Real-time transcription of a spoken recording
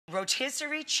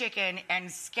rotisserie chicken and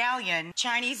scallion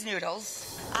Chinese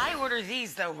noodles. I order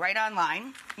these, though, right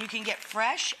online. You can get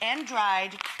fresh and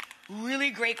dried, really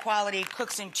great quality,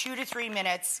 cooks in 2 to 3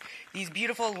 minutes, these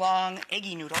beautiful long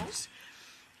eggy noodles.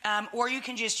 Or you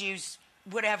can just use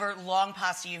whatever long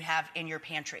pasta you have in your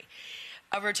pantry.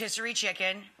 A rotisserie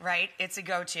chicken, right? It's a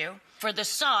go-to. For the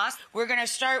sauce, we're going to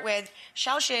start with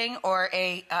Scallion, or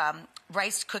a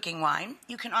rice cooking wine.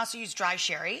 You can also use dry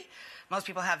sherry. Most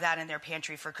people have that in their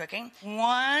pantry for cooking.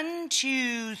 1,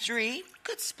 2, 3,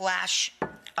 good splash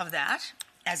of that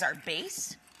as our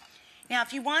base. Now,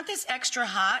 if you want this extra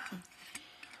hot,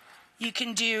 you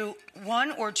can do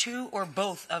 1 or 2 or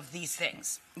both of these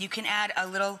things. You can add a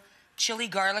little chili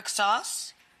garlic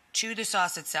sauce to the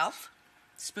sauce itself.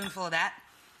 Spoonful of that.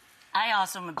 I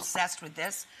also am obsessed with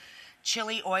this.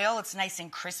 Chili oil, it's nice and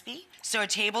crispy. So a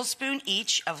tablespoon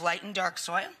each of light and dark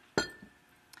soy.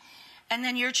 And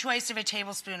then your choice of a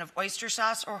tablespoon of oyster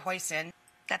sauce or hoisin.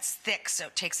 That's thick, so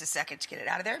it takes a second to get it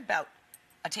out of there. About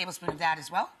a tablespoon of that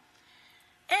as well.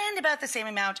 And about the same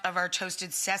amount of our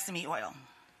toasted sesame oil.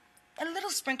 And a little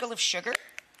sprinkle of sugar.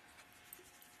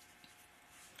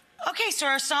 Okay, so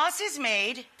our sauce is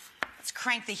made. Let's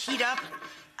crank the heat up.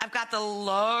 I've got the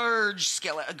large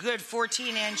skillet, a good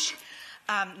 14-inch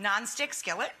non-stick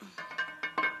skillet.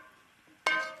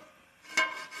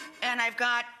 And I've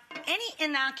got any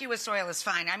innocuous oil is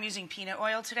fine. I'm using peanut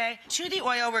oil today. To the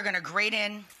oil, we're going to grate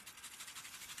in,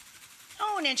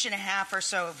 1.5 inches or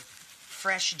so of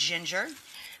fresh ginger.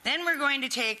 Then we're going to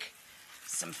take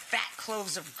some fat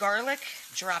cloves of garlic,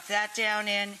 drop that down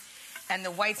in, and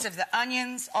the whites of the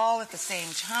onions all at the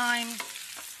same time.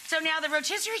 So now the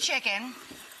rotisserie chicken,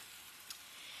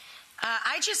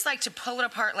 I just like to pull it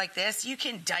apart like this. You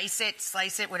can dice it,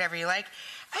 slice it, whatever you like.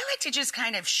 I like to just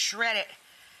kind of shred it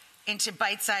into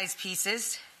bite-sized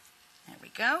pieces. There we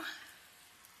go.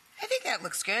 I think that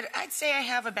looks good. I'd say I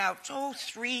have about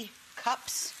 3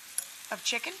 cups of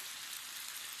chicken.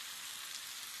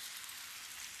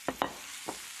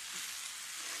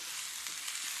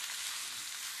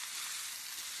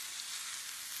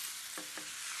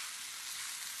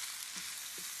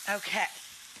 Okay,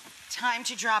 time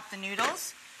to drop the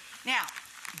noodles. Now,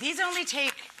 these only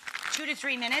take 2 to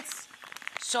 3 minutes,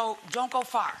 so don't go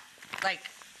far. Like,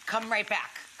 come right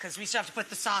back, because we still have to put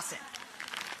the sauce in.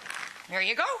 There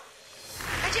you go.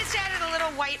 I just added a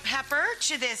little white pepper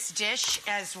to this dish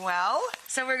as well.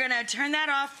 So we're gonna turn that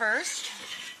off first.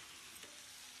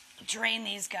 Drain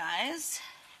these guys.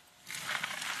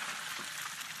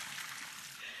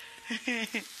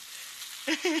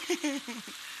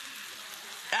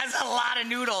 That's a lot of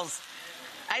noodles.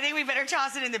 I think we better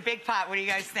toss it in the big pot. What do you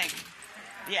guys think?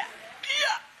 Yeah.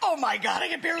 Oh my God, I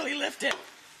can barely lift it.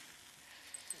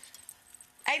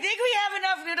 I think we have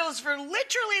enough noodles for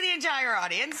literally the entire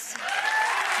audience.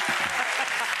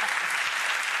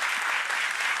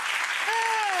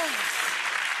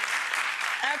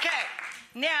 Okay,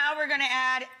 now we're gonna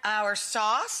add our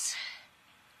sauce,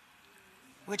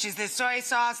 which is the soy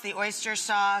sauce, the oyster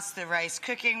sauce, the rice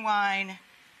cooking wine.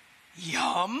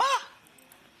 Yum!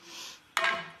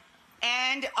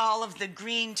 And all of the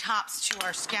green tops to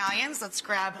our scallions. Let's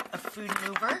grab a food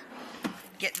mover,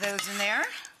 get those in there.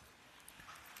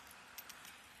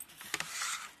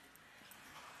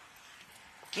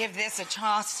 Give this a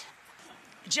toss.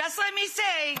 Just let me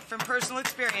say, from personal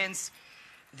experience,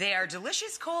 they are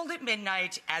delicious cold at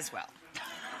midnight as well.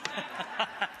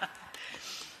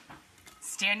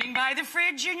 Standing by the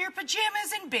fridge in your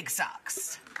pajamas and big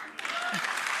socks.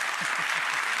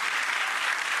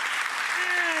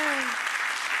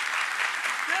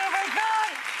 Oh my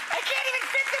God, I can't even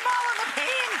fit them all in the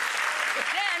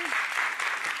pan.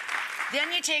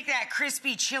 Then you take that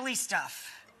crispy chili stuff.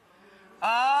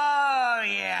 Oh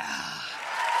yeah.